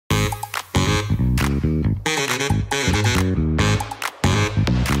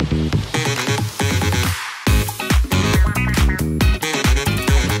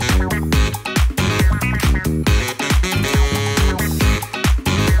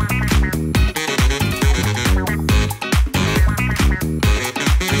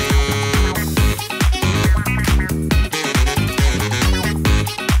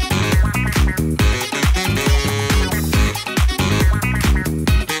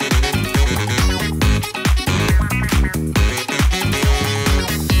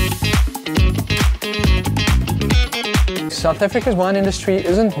South Africa's wine industry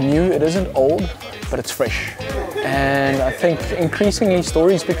isn't new, it isn't old, but it's fresh. And I think increasingly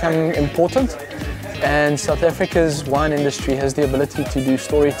stories become important, and South Africa's wine industry has the ability to do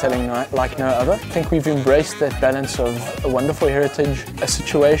storytelling like no other. I think we've embraced that balance of a wonderful heritage, a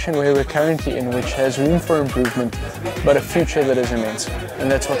situation where we're currently in which has room for improvement, but a future that is immense, and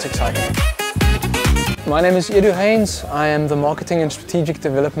that's what's exciting. My name is Edo Heyns. I am the Marketing and Strategic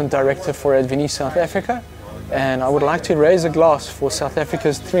Development Director for AdVini South Africa, and I would like to raise a glass for South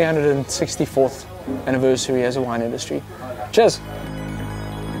Africa's 364th anniversary as a wine industry. Cheers!